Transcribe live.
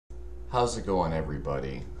How's it going,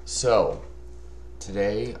 everybody? So,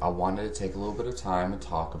 today I wanted to take a little bit of time and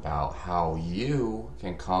talk about how you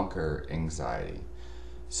can conquer anxiety.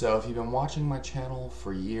 So, if you've been watching my channel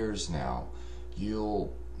for years now,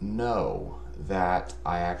 you'll know that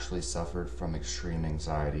I actually suffered from extreme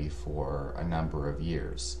anxiety for a number of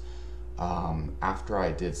years. After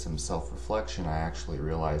I did some self-reflection, I actually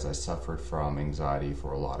realized I suffered from anxiety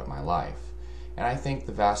for a lot of my life. And I think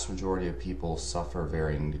the vast majority of people suffer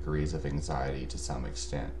varying degrees of anxiety to some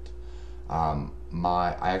extent.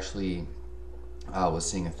 I actually was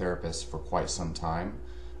seeing a therapist for quite some time,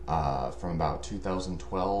 from about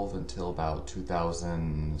 2012 until about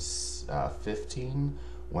 2015,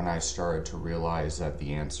 when I started to realize that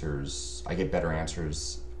I get better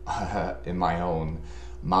answers in my own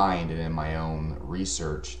mind and in my own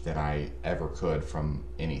research than I ever could from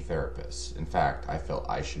any therapist. In fact, I felt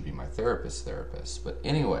I should be my therapist. But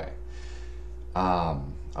anyway, I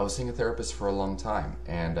was seeing a therapist for a long time,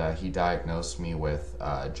 and he diagnosed me with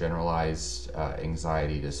generalized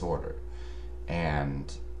anxiety disorder.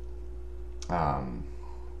 And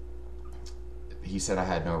he said I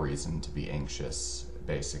had no reason to be anxious,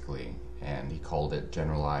 basically, and he called it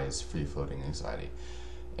generalized free-floating anxiety.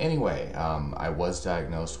 Anyway, I was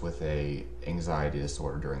diagnosed with a anxiety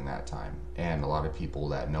disorder during that time, and a lot of people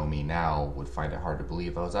that know me now would find it hard to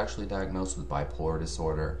believe I was actually diagnosed with bipolar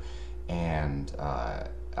disorder and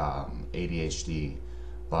ADHD,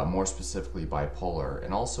 but more specifically bipolar,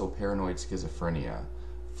 and also paranoid schizophrenia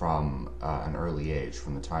from an early age,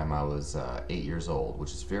 from the time I was 8 years old,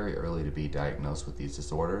 which is very early to be diagnosed with these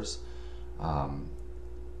disorders.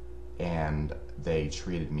 And they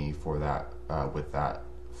treated me for that with that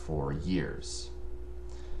for years.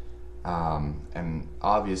 And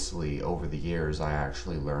obviously over the years I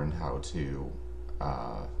actually learned how to,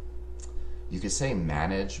 you could say,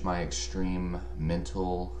 manage my extreme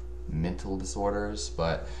mental disorders,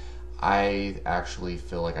 but I actually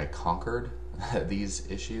feel like I conquered these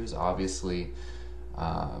issues. Obviously,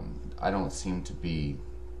 I don't seem to be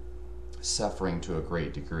suffering to a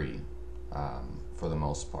great degree, for the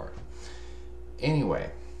most part. Anyway,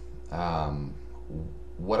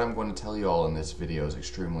 what I'm going to tell you all in this video is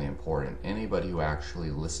extremely important. Anybody who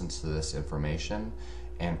actually listens to this information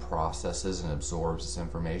and processes and absorbs this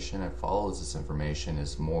information and follows this information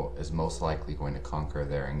is most likely going to conquer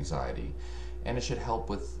their anxiety, and it should help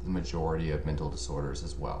with the majority of mental disorders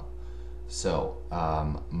as well. So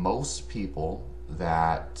most people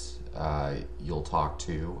that you'll talk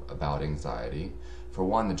to about anxiety, for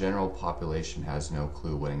one, the general population has no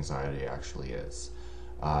clue what anxiety actually is.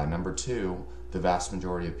 Number two, the vast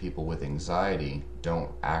majority of people with anxiety don't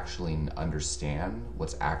actually understand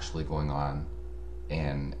what's actually going on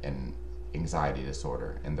in an anxiety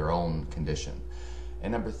disorder, in their own condition.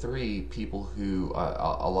 And number three, people who,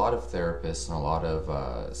 a lot of therapists and a lot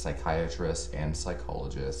of psychiatrists and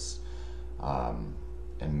psychologists and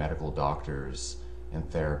medical doctors and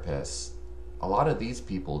therapists, a lot of these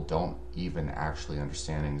people don't even actually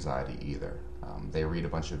understand anxiety either. They read a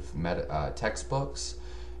bunch of textbooks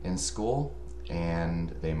in school,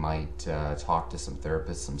 and they might talk to some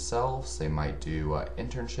therapists themselves. They might do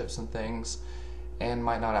internships and things, and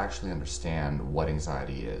might not actually understand what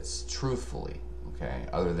anxiety is, truthfully, okay?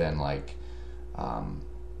 Other than like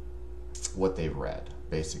what they've read,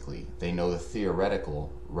 basically. They know the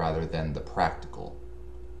theoretical rather than the practical.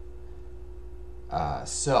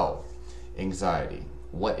 So, anxiety.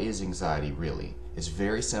 What is anxiety really? It's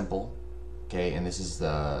very simple, okay? And this is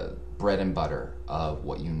the bread and butter of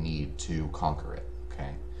what you need to conquer it,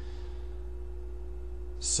 okay?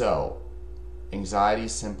 So, anxiety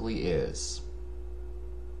simply is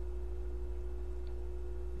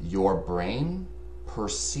your brain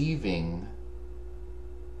perceiving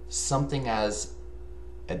something as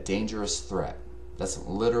a dangerous threat. That's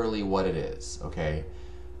literally what it is, okay?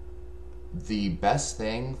 The best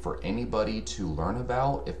thing for anybody to learn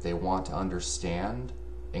about if they want to understand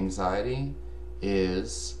anxiety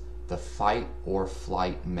is the fight or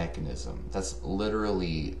flight mechanism. That's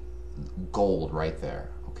literally gold right there,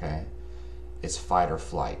 okay? It's fight or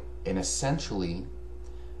flight. And essentially,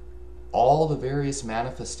 all the various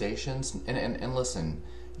manifestations, and listen,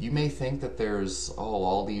 you may think that there's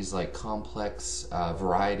all these like complex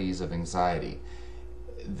varieties of anxiety.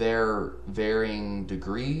 They're varying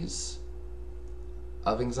degrees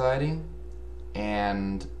of anxiety,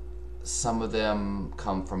 and some of them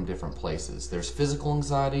come from different places. There's physical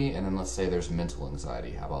anxiety, and then let's say there's mental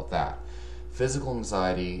anxiety. How about that? Physical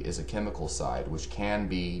anxiety is a chemical side, which can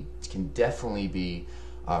definitely be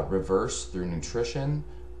reversed through nutrition,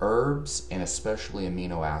 herbs, and especially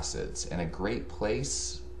amino acids. And a great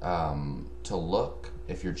place to look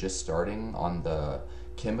if you're just starting on the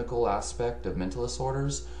chemical aspect of mental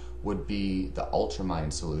disorders, would be The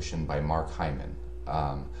Ultramind Solution by Mark Hyman.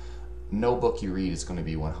 No book you read is going to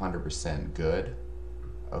be 100% good,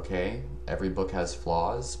 okay? Every book has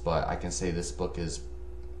flaws, but I can say this book is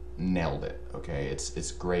nailed it, okay?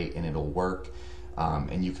 It's great and it'll work.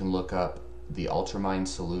 And you can look up the Ultramind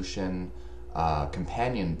Solution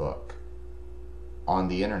companion book on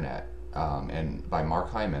the internet, and by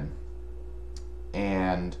Mark Hyman,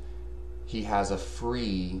 and he has a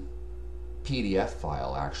free PDF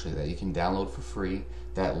file actually that you can download for free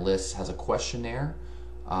that has a questionnaire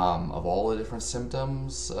of all the different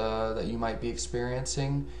symptoms that you might be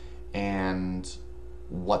experiencing and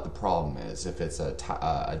what the problem is. If it's a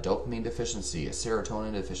dopamine deficiency, a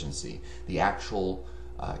serotonin deficiency, the actual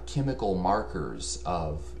chemical markers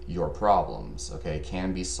of your problems, okay,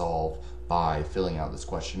 can be solved by filling out this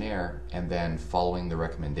questionnaire and then following the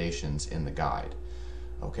recommendations in the guide,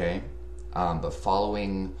 okay? But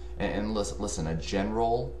following, and listen, a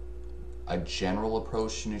general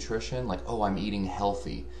approach to nutrition, like, oh, I'm eating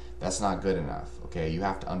healthy, that's not good enough, okay? You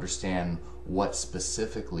have to understand what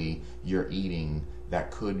specifically you're eating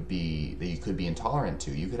that you could be intolerant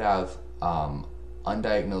to. You could have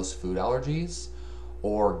undiagnosed food allergies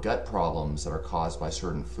or gut problems that are caused by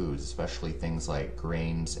certain foods, especially things like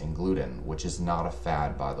grains and gluten, which is not a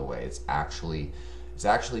fad, by the way. It's actually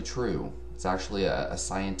true. It's actually a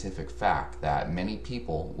scientific fact that many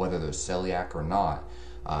people, whether they're celiac or not,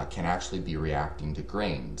 can actually be reacting to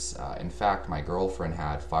grains. In fact, my girlfriend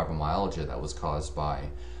had fibromyalgia that was caused by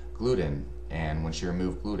gluten, and when she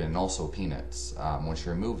removed gluten, and also peanuts, when she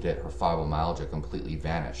removed it, her fibromyalgia completely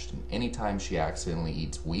vanished. And anytime she accidentally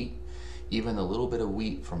eats wheat, even a little bit of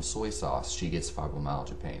wheat from soy sauce, she gets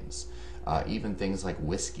fibromyalgia pains. Even things like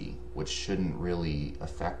whiskey, which shouldn't really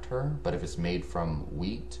affect her, but if it's made from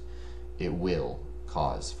wheat, it will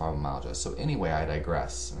cause fibromyalgia. So anyway, I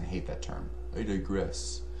digress, and I hate that term. I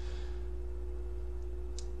digress.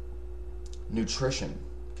 Nutrition,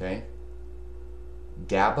 okay?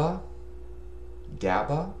 GABA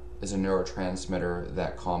is a neurotransmitter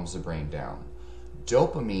that calms the brain down.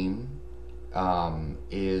 Dopamine dopamine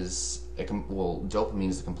is a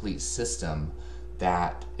complete system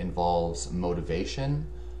that involves motivation,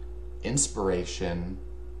 inspiration,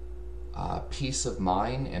 peace of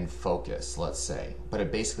mind, and focus, let's say. But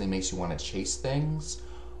it basically makes you want to chase things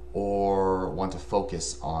or want to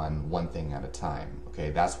focus on one thing at a time, okay?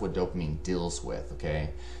 That's what dopamine deals with, okay?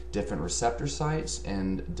 Different receptor sites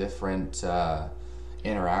and different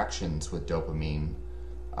interactions with dopamine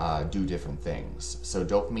do different things. So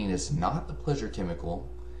dopamine is not the pleasure chemical.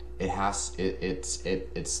 It's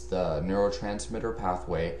the neurotransmitter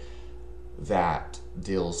pathway that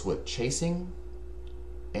deals with chasing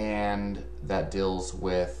and that deals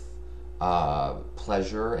with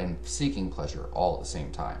pleasure and seeking pleasure all at the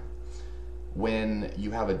same time. When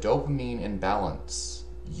you have a dopamine imbalance,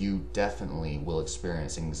 you definitely will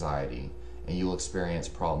experience anxiety and you'll experience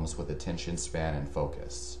problems with attention span and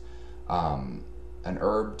focus. An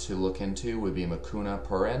herb to look into would be Mucuna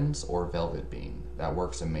parens or velvet bean. That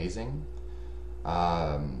works amazing.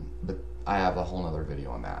 But I have a whole nother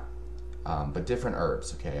video on that. But different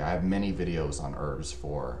herbs, okay? I have many videos on herbs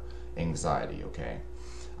for anxiety, okay?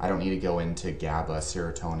 I don't need to go into GABA,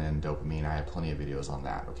 serotonin, dopamine. I have plenty of videos on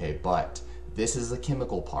that, okay? But this is the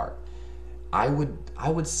chemical part. I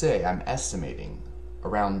would say, I'm estimating,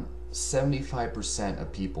 around 75%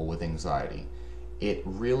 of people with anxiety, it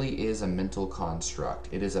really is a mental construct.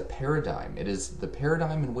 It is a paradigm. It is the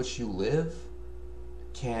paradigm in which you live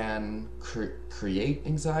can create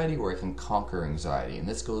anxiety or it can conquer anxiety. And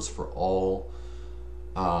this goes for all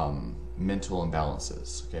mental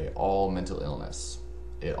imbalances, okay? All mental illness.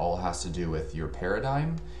 It all has to do with your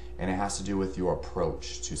paradigm and it has to do with your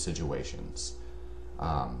approach to situations.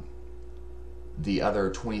 The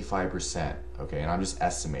other 25%, okay, and I'm just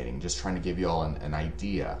estimating, just trying to give you all an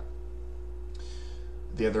idea.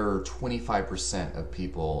 The other 25% of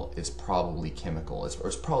people, it's probably chemical.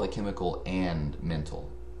 It's probably chemical and mental.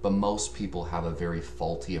 But most people have a very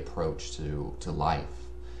faulty approach to life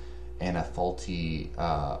and a faulty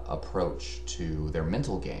approach to their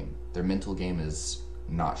mental game. Their mental game is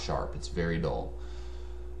not sharp. It's very dull.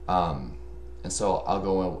 And so I'll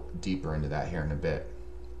go deeper into that here in a bit.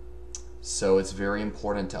 So it's very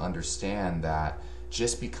important to understand that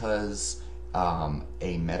just because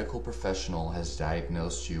a medical professional has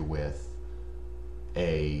diagnosed you with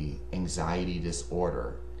a anxiety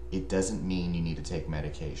disorder, it doesn't mean you need to take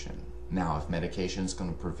medication. Now, if medication is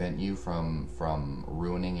going to prevent you from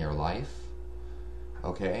ruining your life,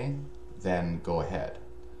 okay, then go ahead.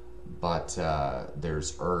 but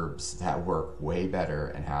there's herbs that work way better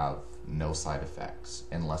and have no side effects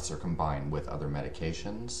unless they're combined with other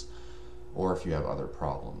medications or if you have other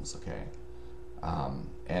problems, okay?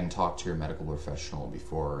 And talk to your medical professional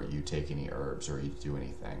before you take any herbs or you do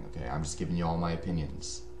anything, okay? I'm just giving you all my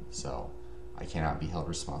opinions, so I cannot be held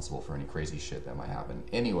responsible for any crazy shit that might happen.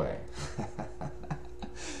 Anyway,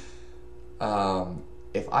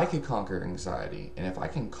 if I could conquer anxiety, and if I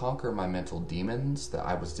can conquer my mental demons that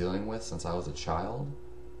I was dealing with since I was a child,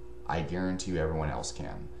 I guarantee you everyone else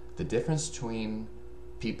can. The difference between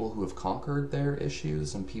people who have conquered their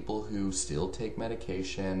issues and people who still take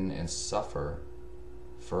medication and suffer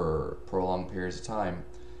for prolonged periods of time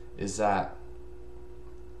is that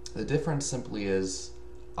the difference simply is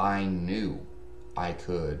I knew I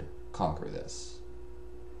could conquer this.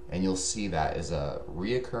 And you'll see that as a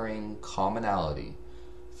reoccurring commonality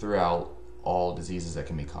throughout all diseases that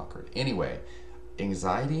can be conquered. Anyway,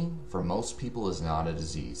 anxiety for most people is not a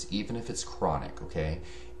disease, even if it's chronic, okay?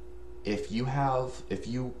 If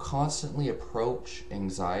you constantly approach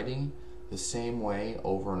anxiety the same way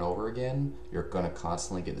over and over again, you're going to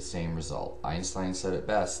constantly get the same result. Einstein said it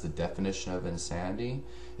best, the definition of insanity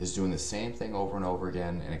is doing the same thing over and over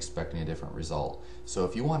again and expecting a different result. So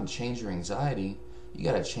if you want to change your anxiety, you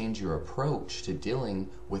got to change your approach to dealing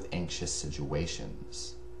with anxious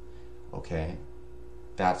situations. Okay?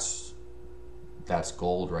 That's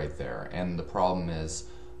gold right there. And the problem is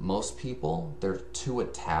most people, they're too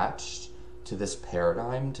attached to this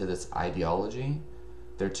paradigm, to this ideology.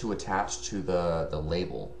 They're too attached to the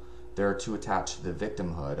label. They're too attached to the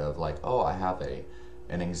victimhood of like, oh, I have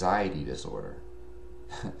an anxiety disorder.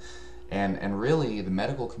 And really, the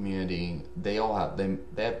medical community, they have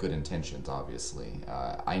good intentions, obviously.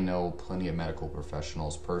 I know plenty of medical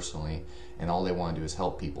professionals personally, and all they want to do is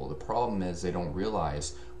help people. The problem is they don't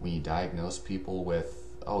realize when you diagnose people with,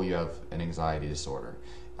 oh, you have an anxiety disorder,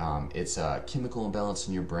 it's a chemical imbalance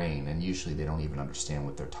in your brain, and usually they don't even understand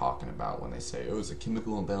what they're talking about when they say, oh, it's a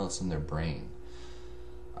chemical imbalance in their brain.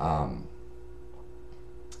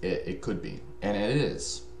 It could be, and it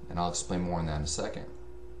is, and I'll explain more on that in a second.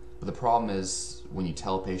 But the problem is when you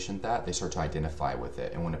tell a patient that, they start to identify with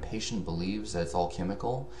it. And when a patient believes that it's all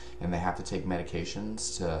chemical and they have to take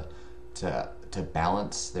medications to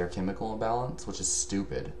balance their chemical imbalance, which is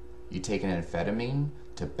stupid. You take an amphetamine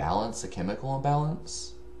to balance a chemical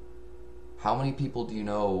imbalance? How many people do you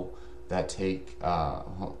know that take,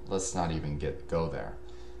 let's not even go there.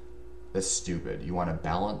 That's stupid. You want to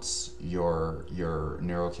balance your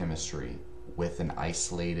neurochemistry with an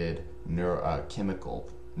isolated chemical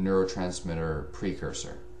neurotransmitter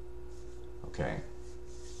precursor. Okay?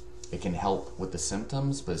 It can help with the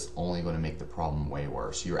symptoms, but it's only going to make the problem way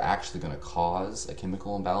worse. You're actually going to cause a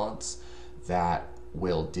chemical imbalance that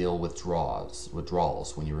will deal with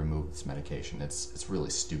withdrawals when you remove this medication. It's really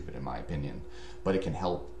stupid in my opinion, but it can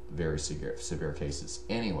help very severe cases.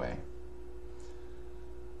 Anyway,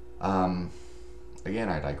 again,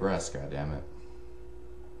 I digress, goddammit.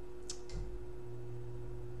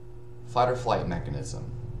 Fight or flight mechanism.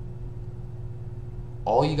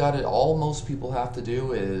 All most people have to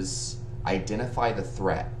do is identify the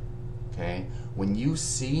threat, okay? When you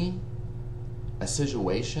see a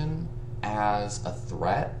situation as a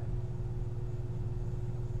threat,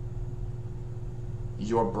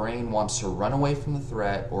 your brain wants to run away from the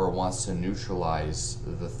threat or it wants to neutralize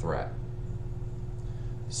the threat.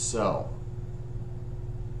 So,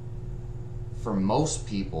 for most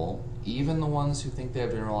people, even the ones who think they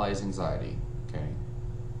have generalized anxiety, okay,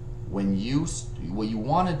 what you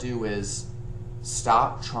want to do is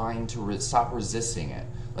stop resisting it.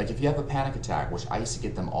 Like if you have a panic attack, which I used to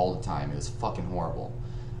get them all the time, it was fucking horrible.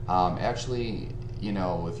 Actually, you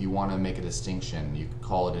know, if you want to make a distinction, you could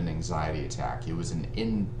call it an anxiety attack. It was an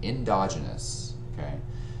endogenous, okay?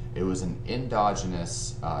 It was an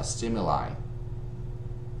endogenous stimuli.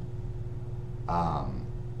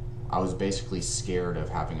 I was basically scared of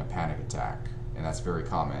having a panic attack, and that's very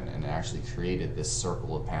common, and it actually created this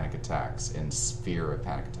circle of panic attacks and sphere of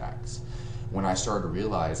panic attacks. When I started to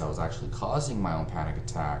realize I was actually causing my own panic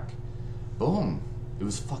attack, boom, it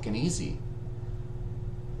was fucking easy.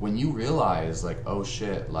 When you realize, like, oh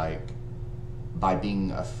shit, like, by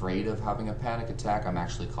being afraid of having a panic attack, I'm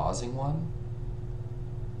actually causing one,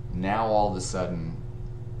 now all of a sudden,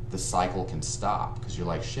 the cycle can stop, because you're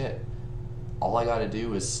like, shit, all I gotta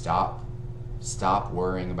do is stop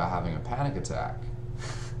worrying about having a panic attack.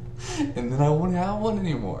 And then I won't have one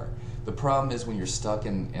anymore. The problem is when you're stuck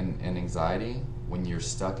in anxiety, when you're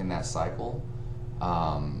stuck in that cycle,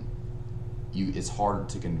 it's hard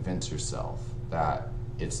to convince yourself that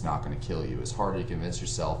it's not going to kill you. It's hard to convince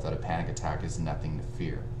yourself that a panic attack is nothing to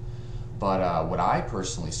fear. But what I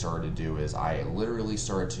personally started to do is I literally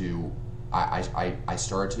started to I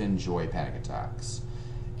started to enjoy panic attacks,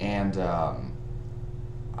 and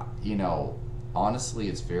you know, honestly,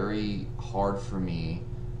 it's very hard for me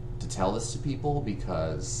to tell this to people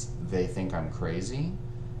because they think I'm crazy.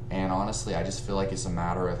 And honestly, I just feel like it's a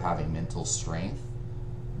matter of having mental strength,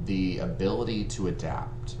 the ability to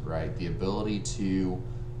adapt, right? The ability to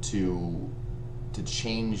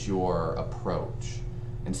change your approach.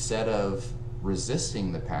 Instead of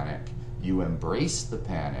resisting the panic, you embrace the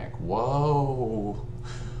panic. Whoa.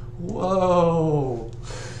 Whoa.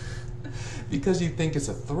 Because you think it's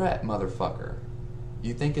a threat, motherfucker.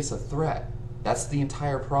 You think it's a threat. That's the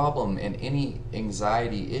entire problem in any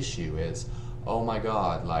anxiety issue is, oh my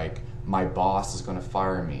God, like my boss is gonna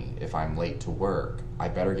fire me if I'm late to work. I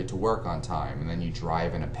better get to work on time. And then you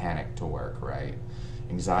drive in a panic to work, right?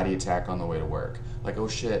 Anxiety attack on the way to work. Like, oh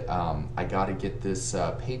shit, I gotta get this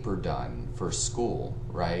paper done for school,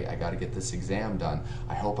 right? I gotta get this exam done.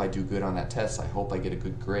 I hope I do good on that test. I hope I get a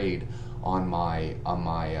good grade on my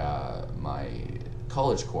my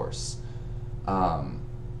college course.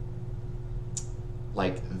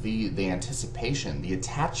 Like the anticipation, the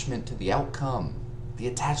attachment to the outcome, the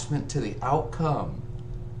attachment to the outcome,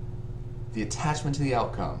 the attachment to the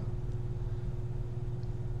outcome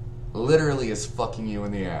literally is fucking you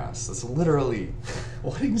in the ass. That's literally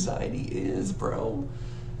what anxiety is, bro.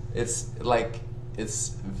 It's like,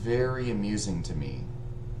 it's very amusing to me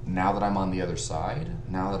now that I'm on the other side,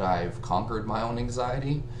 now that I've conquered my own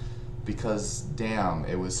anxiety, because damn,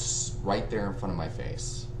 it was right there in front of my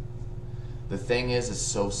face. The thing is, it's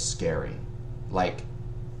so scary. Like,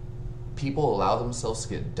 people allow themselves to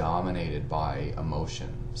get dominated by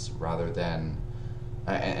emotions rather than,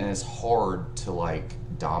 and it's hard to like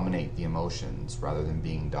dominate the emotions rather than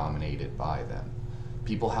being dominated by them.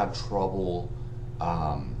 People have trouble,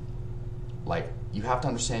 like, you have to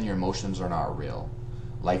understand your emotions are not real.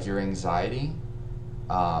 Like, your anxiety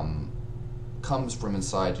comes from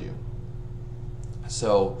inside you.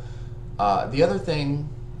 So the other thing,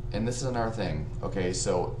 and this is another thing, okay,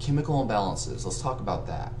 so chemical imbalances, let's talk about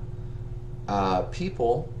that.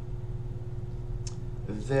 People,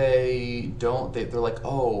 they're like,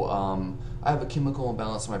 oh, I have a chemical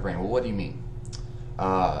imbalance in my brain. Well, what do you mean?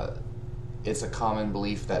 It's a common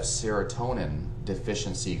belief that serotonin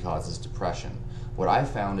deficiency causes depression. What I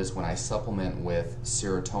found is when I supplement with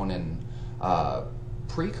serotonin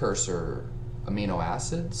precursor amino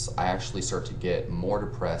acids, I actually start to get more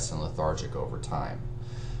depressed and lethargic over time.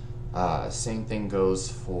 Same thing goes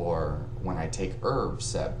for when I take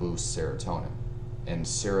herbs that boost serotonin and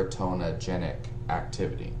serotonogenic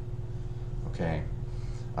activity. Okay,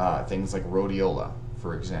 things like rhodiola,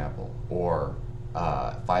 for example, or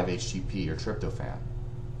 5-HTP or tryptophan,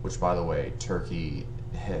 which, by the way, turkey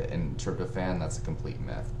and tryptophan, that's a complete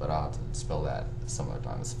myth, but I'll have to spell that some other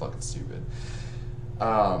time. It's fucking stupid.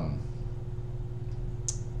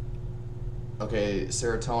 Okay,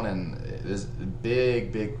 serotonin, there's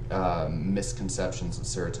big misconceptions of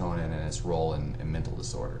serotonin and its role in mental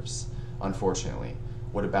disorders, unfortunately.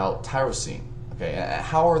 What about tyrosine? Okay,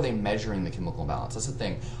 how are they measuring the chemical imbalance? That's the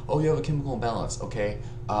thing. Oh, you have a chemical imbalance. Okay,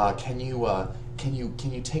 can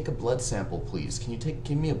you take a blood sample, please?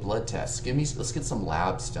 Give me a blood test. Let's get some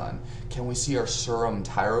labs done. Can we see our serum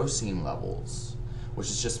tyrosine levels? Which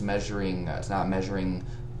is just measuring. It's not measuring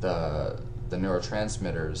the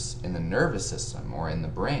neurotransmitters in the nervous system or in the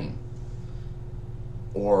brain,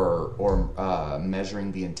 or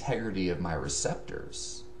measuring the integrity of my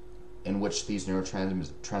receptors in which these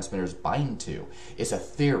neurotransmitters bind to. It's a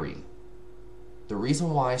theory. The reason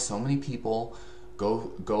why so many people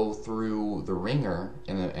go through the ringer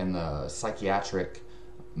in the psychiatric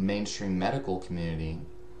mainstream medical community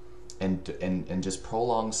and just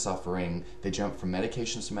prolong suffering, they jump from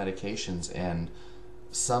medications to medications, and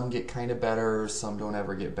some get kind of better, some don't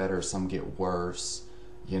ever get better, some get worse,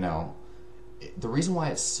 you know. The reason why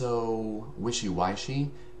it's so wishy-washy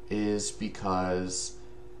is because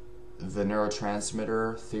the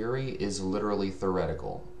neurotransmitter theory is literally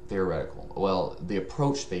theoretical. Well, the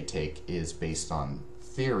approach they take is based on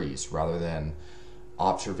theories rather than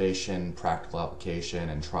observation, practical application,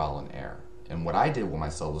 and trial and error. And what I did with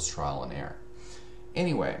myself was trial and error.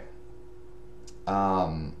 Anyway,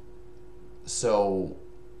 so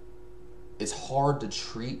it's hard to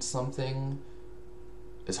treat something.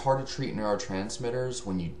 It's hard to treat neurotransmitters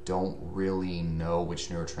when you don't really know which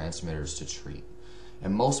neurotransmitters to treat.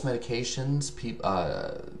 And most medications,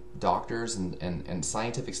 doctors and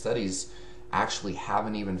scientific studies actually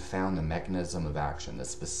haven't even found the mechanism of action, the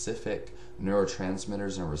specific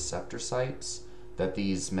neurotransmitters and receptor sites that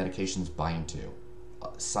these medications bind to.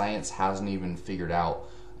 science hasn't even figured out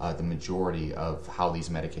the majority of how these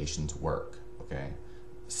medications work. Okay,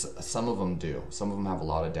 some of them do. Some of them have a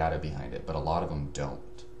lot of data behind it, but a lot of them don't.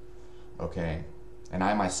 Okay, and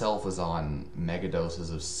I myself was on mega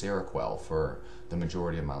doses of Seroquel for the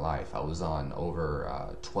majority of my life. I was on over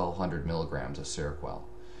 1,200 milligrams of Seroquel.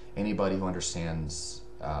 Anybody who understands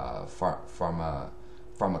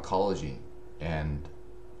pharmacology and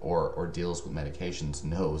or deals with medications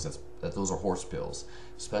knows that those are horse pills,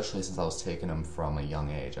 especially since I was taking them from a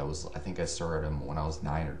young age. I think I started them when I was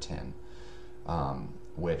 9 or 10,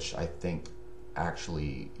 which I think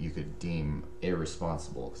actually you could deem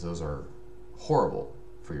irresponsible, because those are horrible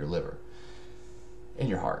for your liver and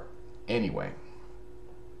your heart. Anyway,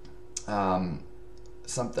 a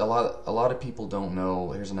lot of people don't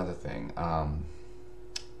know. Here's another thing.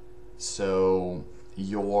 So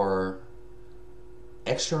your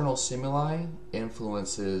external stimuli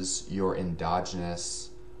influences your endogenous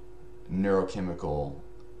neurochemical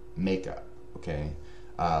makeup. Okay,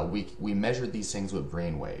 we measure these things with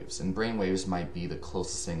brain waves, and brain waves might be the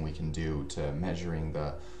closest thing we can do to measuring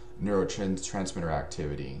the neurotransmitter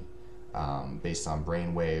activity based on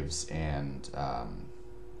brain waves. And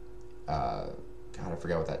God, I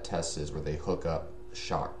forgot what that test is where they hook up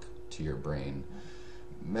shock to your brain.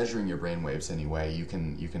 Measuring your brain waves anyway, you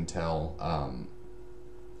can tell.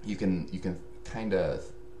 You can kind of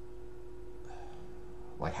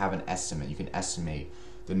like have an estimate. You can estimate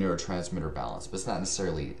the neurotransmitter balance, but it's not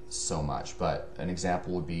necessarily so much. But an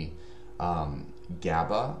example would be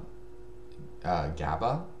GABA.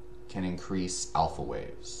 GABA can increase alpha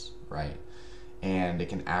waves, right? And it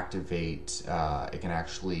can activate, it can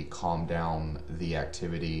actually calm down the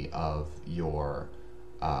activity of your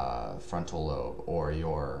frontal lobe or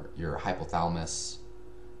your hypothalamus,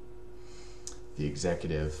 the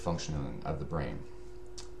executive functioning of the brain.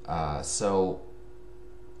 So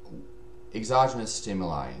exogenous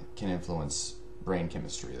stimuli can influence brain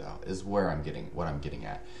chemistry, though, is what I'm getting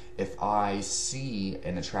at. If I see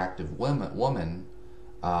an attractive woman,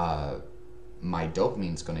 my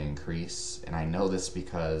dopamine's going to increase, and I know this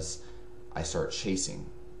because I start chasing.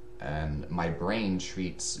 And my brain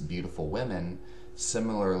treats beautiful women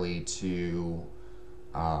similarly to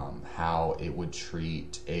how it would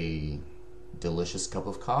treat a delicious cup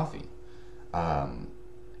of coffee.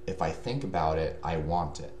 If I think about it, I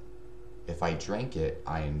want it. If I drink it,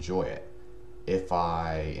 I enjoy it. If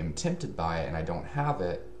I am tempted by it and I don't have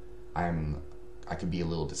it, I could be a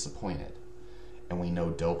little disappointed. And we know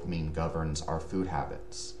dopamine governs our food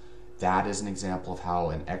habits. That is an example of how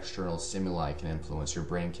an external stimuli can influence your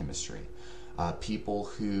brain chemistry. People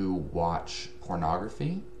who watch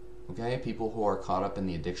pornography, okay, people who are caught up in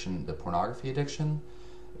the pornography addiction,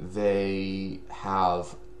 they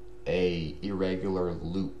have a irregular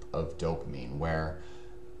loop of dopamine where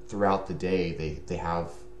throughout the day they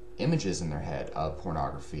have images in their head of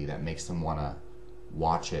pornography that makes them want to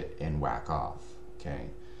watch it and whack off, okay?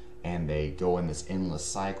 And they go in this endless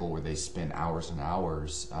cycle where they spend hours and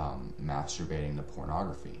hours masturbating to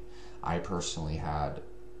pornography. I personally had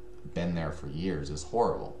been there for years. It's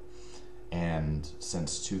horrible. And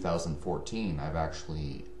since 2014, I've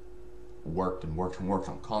actually worked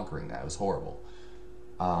on conquering that. It was horrible.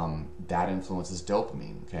 That influences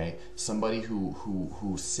dopamine, okay? Somebody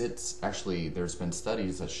who sits, actually, there's been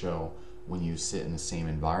studies that show when you sit in the same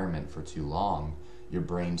environment for too long, your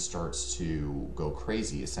brain starts to go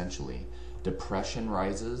crazy, essentially. Depression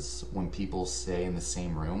rises when people stay in the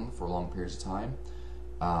same room for long periods of time.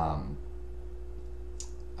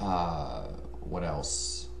 What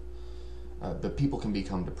else? But people can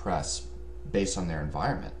become depressed based on their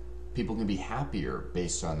environment. People can be happier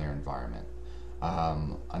based on their environment.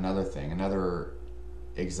 Another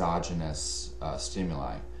exogenous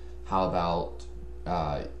stimuli. How about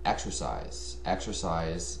exercise?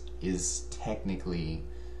 Exercise is technically,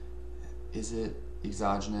 is it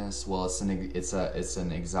exogenous? Well, it's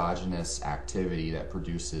an exogenous activity that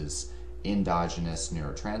produces endogenous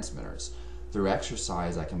neurotransmitters. Through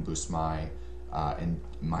exercise, I can boost my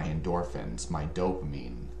endorphins, my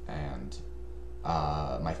dopamine, and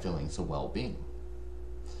my feelings of well-being.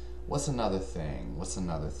 What's another thing?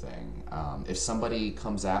 If somebody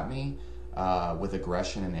comes at me with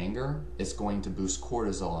aggression and anger, it's going to boost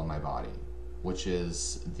cortisol in my body, which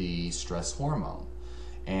is the stress hormone.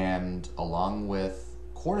 And along with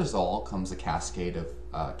cortisol comes a cascade of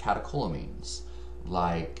catecholamines,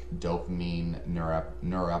 like dopamine,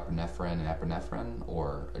 norepinephrine, and epinephrine,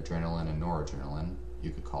 or adrenaline and noradrenaline,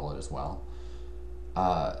 you could call it as well.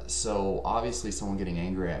 So obviously someone getting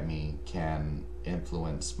angry at me can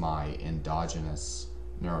influence my endogenous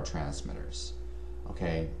neurotransmitters.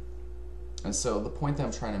 Okay, And so the point that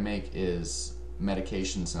I'm trying to make is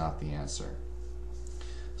medication's not the answer.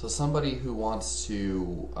 So somebody who wants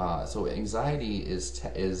to, so anxiety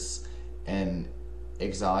is an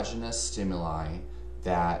exogenous stimuli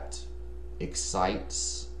that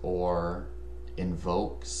excites or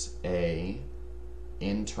invokes a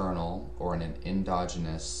internal or an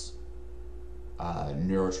endogenous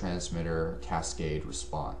neurotransmitter cascade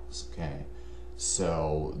response. Okay,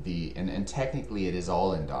 so and technically it is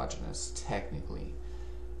all endogenous technically.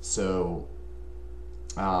 So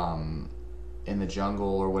in the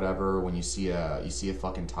jungle or whatever, when you see a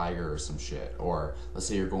fucking tiger or some shit, or let's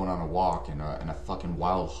say you're going on a walk and a fucking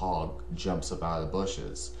wild hog jumps up out of the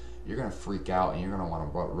bushes, you're gonna freak out and you're gonna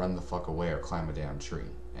want to run the fuck away or climb a damn tree,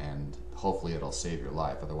 and hopefully it'll save your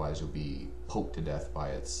life. Otherwise, you'll be poked to death by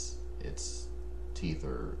its teeth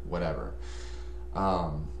or whatever.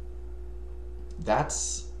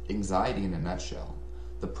 That's anxiety in a nutshell.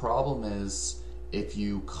 The problem is, if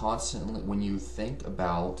you constantly, when you think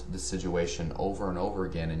about the situation over and over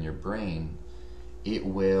again in your brain, it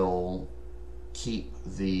will keep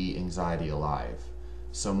the anxiety alive.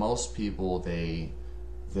 So most people, they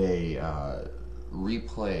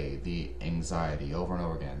replay the anxiety over and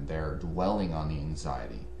over again. They're dwelling on the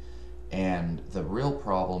anxiety. And the real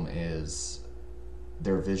problem is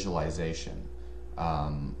their visualization.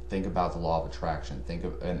 Think about the law of attraction.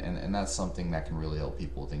 And that's something that can really help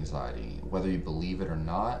people with anxiety. Whether you believe it or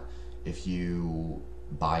not, if you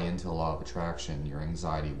buy into the law of attraction, your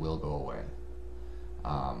anxiety will go away.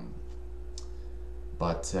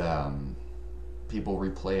 But people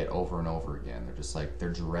replay it over and over again. They're just like, they're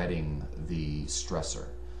dreading the stressor.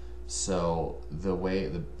 So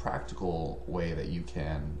the practical way that you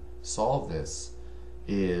can solve this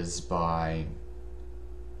is by,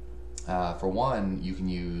 for one, you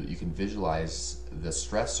can visualize the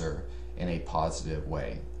stressor in a positive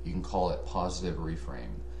way. You can call it positive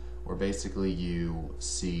reframe, where basically you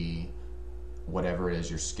see whatever it is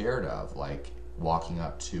you're scared of, like walking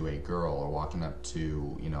up to a girl or walking up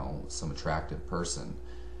to, some attractive person,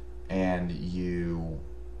 and usually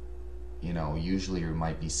you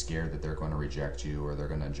might be scared that they're going to reject you or they're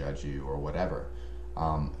going to judge you or whatever.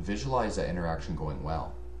 Visualize that interaction going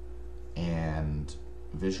well, and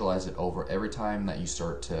visualize it over every time that you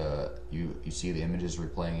start to you see the images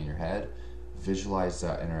replaying in your head. Visualize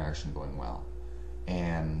that interaction going well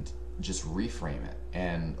and just reframe it,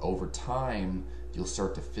 and over time you'll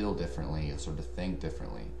start to feel differently, you'll start to think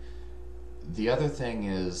differently. The other thing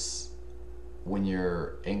is, when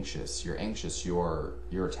you're anxious,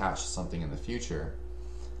 you're attached to something in the future.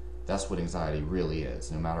 That's what anxiety really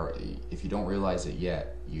is. No matter, if you don't realize it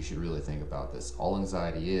yet, you should really think about this. All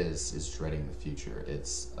anxiety is dreading the future.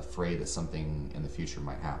 It's afraid that something in the future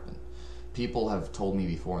might happen. People have told me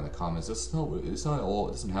before in the comments, it's not all,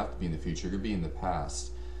 it doesn't have to be in the future, it could be in the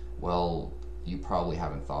past. Well, you probably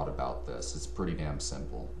haven't thought about this. It's pretty damn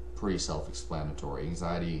simple, pretty self-explanatory.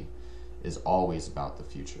 Anxiety is always about the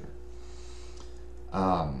future.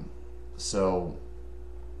 So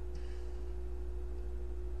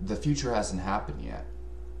the future hasn't happened yet.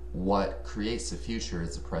 What creates the future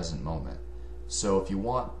is the present moment. So if you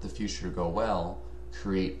want the future to go well,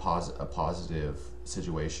 create a positive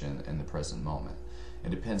situation in the present moment. It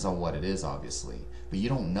depends on what it is, obviously, but you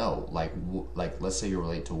don't know. Like let's say you're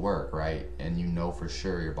late to work, right? And you know for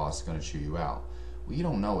sure your boss is going to chew you out. Well, you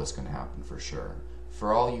don't know what's going to happen for sure.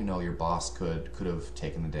 For all you know, your boss could have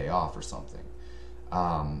taken the day off or something.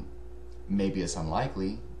 Maybe it's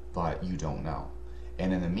unlikely, but you don't know.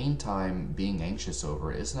 And in the meantime, being anxious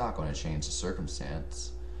over it is not going to change the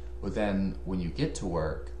circumstance. But then when you get to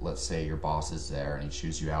work, let's say your boss is there and he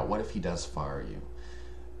chews you out. What if he does fire you?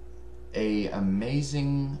 An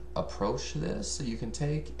amazing approach to this that you can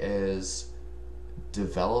take is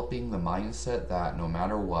developing the mindset that no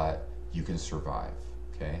matter what, you can survive.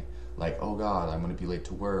 Okay? Like, oh God, I'm going to be late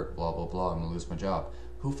to work, blah, blah, blah, I'm going to lose my job.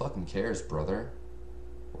 Who fucking cares, brother?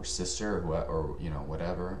 Or sister, or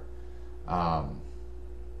whatever.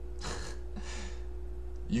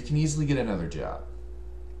 You can easily get another job.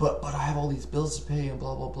 But I have all these bills to pay and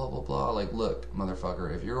blah, blah, blah, blah, blah. Like, look,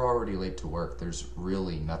 motherfucker, if you're already late to work, there's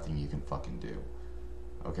really nothing you can fucking do.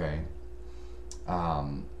 Okay?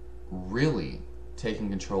 Really taking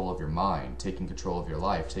control of your mind, taking control of your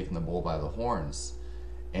life, taking the bull by the horns,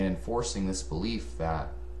 and enforcing this belief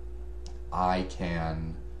that I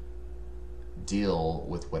can deal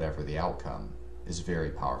with whatever the outcome is very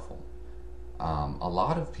powerful. A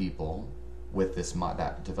lot of people with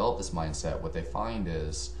that develop this mindset, what they find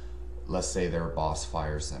is, let's say their boss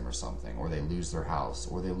fires them or something, or they lose their house,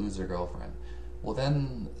 or they lose their girlfriend. Well,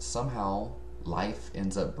 then somehow life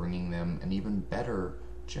ends up bringing them an even better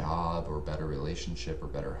job or better relationship or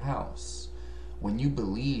better house. When you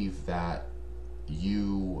believe that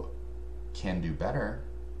you can do better,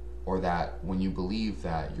 or that when you believe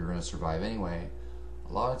that you're going to survive anyway,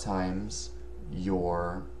 a lot of times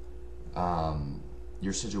your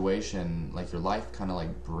situation, like your life, kind of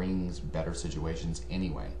like brings better situations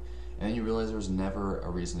anyway, and then you realize there's never a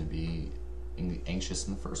reason to be anxious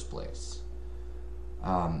in the first place.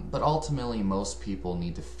 But ultimately, most people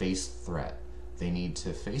need to face the threat. They need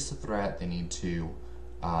to face the threat. They need to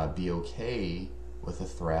be okay with the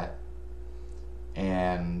threat,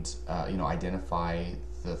 and identify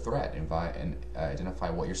the threat and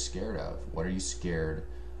identify what you're scared of. What are you scared?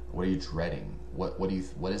 What are you dreading? What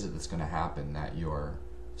is it that's going to happen that you're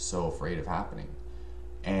so afraid of happening?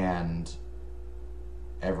 And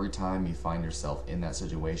every time you find yourself in that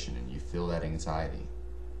situation and you feel that anxiety,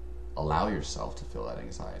 allow yourself to feel that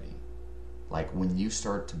anxiety. Like, when you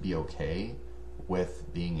start to be okay with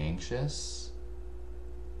being anxious,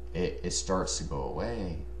 it starts to go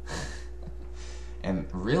away. And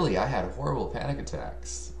really, I had horrible panic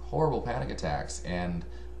attacks, and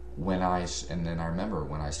then I remember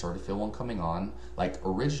when I started to feel one coming on, like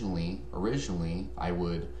originally I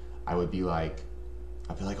would be like,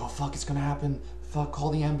 oh fuck, it's gonna happen, fuck,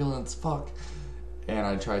 call the ambulance, fuck. And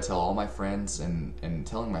I'd try to tell all my friends, and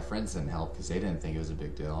telling my friends didn't help because they didn't think it was a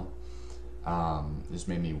big deal. It just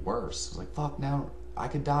made me worse. I was like, fuck, now I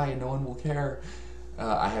could die and no one will care.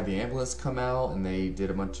 I had the ambulance come out and they did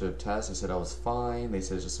a bunch of tests. They said I was fine. They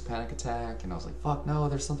said it's just a panic attack, and I was like, fuck no,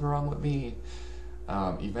 there's something wrong with me.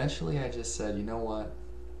 Eventually I just said, you know what?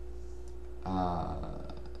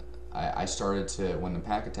 I started to, when the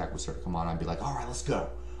panic attack would start to come on, I'd be like, all right, let's go.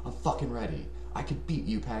 I'm fucking ready. I could beat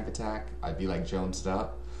you, panic attack. I'd be like jonesed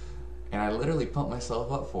up. And I literally pumped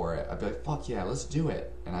myself up for it. I'd be like, fuck yeah, let's do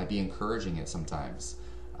it. And I'd be encouraging it sometimes.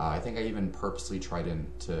 I think I even purposely tried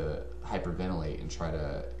to hyperventilate and try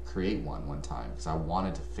to create one time because I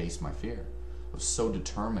wanted to face my fear. I was so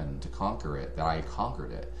determined to conquer it that I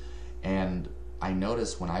conquered it. And I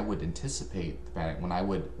noticed when I would anticipate the panic, when I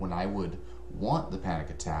would want the panic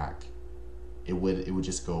attack, it would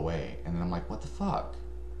just go away. And then I'm like, what the fuck?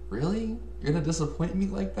 Really? You're gonna disappoint me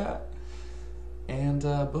like that? And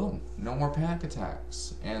boom, no more panic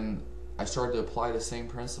attacks. And I started to apply the same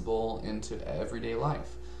principle into everyday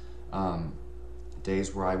life.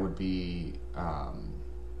 Days where I would be,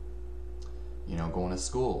 going to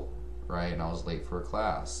school, right? And I was late for a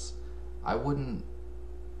class. I wouldn't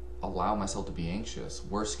allow myself to be anxious.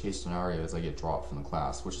 Worst case scenario is I get dropped from the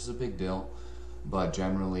class, which is a big deal. But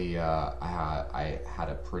generally, I had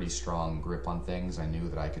a pretty strong grip on things. I knew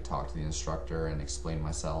that I could talk to the instructor and explain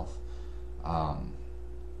myself.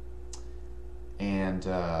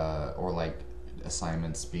 Or like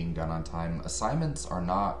assignments being done on time. Assignments are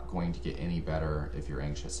not going to get any better if you're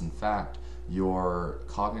anxious. In fact, your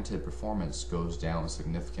cognitive performance goes down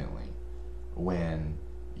significantly when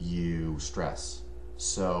you stress.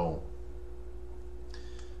 So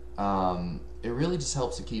it really just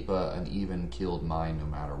helps to keep an even-keeled mind no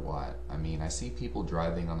matter what. I mean, I see people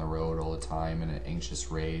driving on the road all the time in an anxious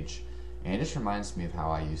rage, and it just reminds me of how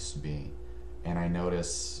I used to be. And I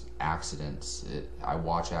notice accidents. I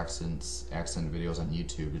watch accident videos on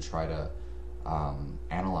YouTube to try to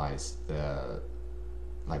analyze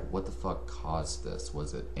what the fuck caused this?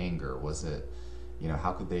 Was it anger? Was it,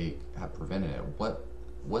 how could they have prevented it?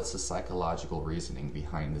 What's the psychological reasoning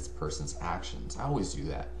behind this person's actions? I always do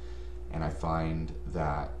that. And I find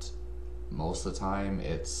that most of the time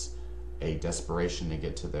it's a desperation to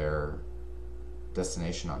get to their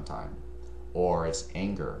destination on time, or it's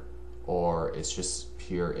anger, or it's just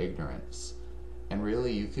pure ignorance. And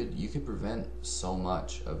really, you could prevent so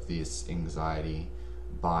much of this anxiety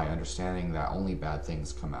by understanding that only bad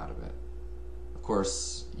things come out of it. Of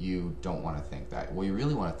course, you don't want to think that. What you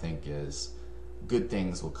really want to think is good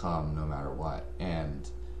things will come no matter what. And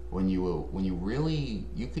when you really,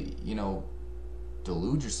 you could,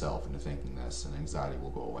 delude yourself into thinking this, and anxiety will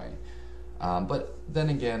go away. But then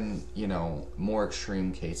again, more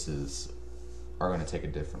extreme cases are going to take a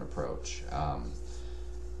different approach.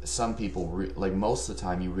 Some people, most of the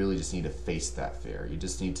time, you really just need to face that fear. You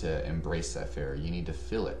just need to embrace that fear. You need to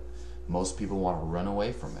feel it. Most people want to run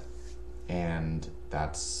away from it. And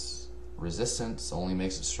that's resistance, only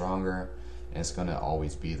makes it stronger, and it's going to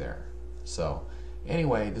always be there. So,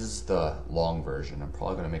 anyway, this is the long version. I'm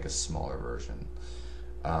probably going to make a smaller version.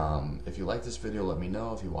 If you like this video, let me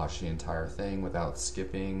know. If you watch the entire thing without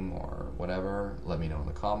skipping or whatever, let me know in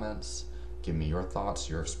the comments. Give me your thoughts,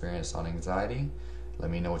 your experience on anxiety. Let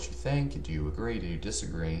me know what you think. Do you agree? Do you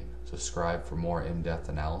disagree? Subscribe for more in-depth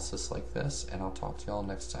analysis like this, and I'll talk to y'all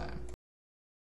next time.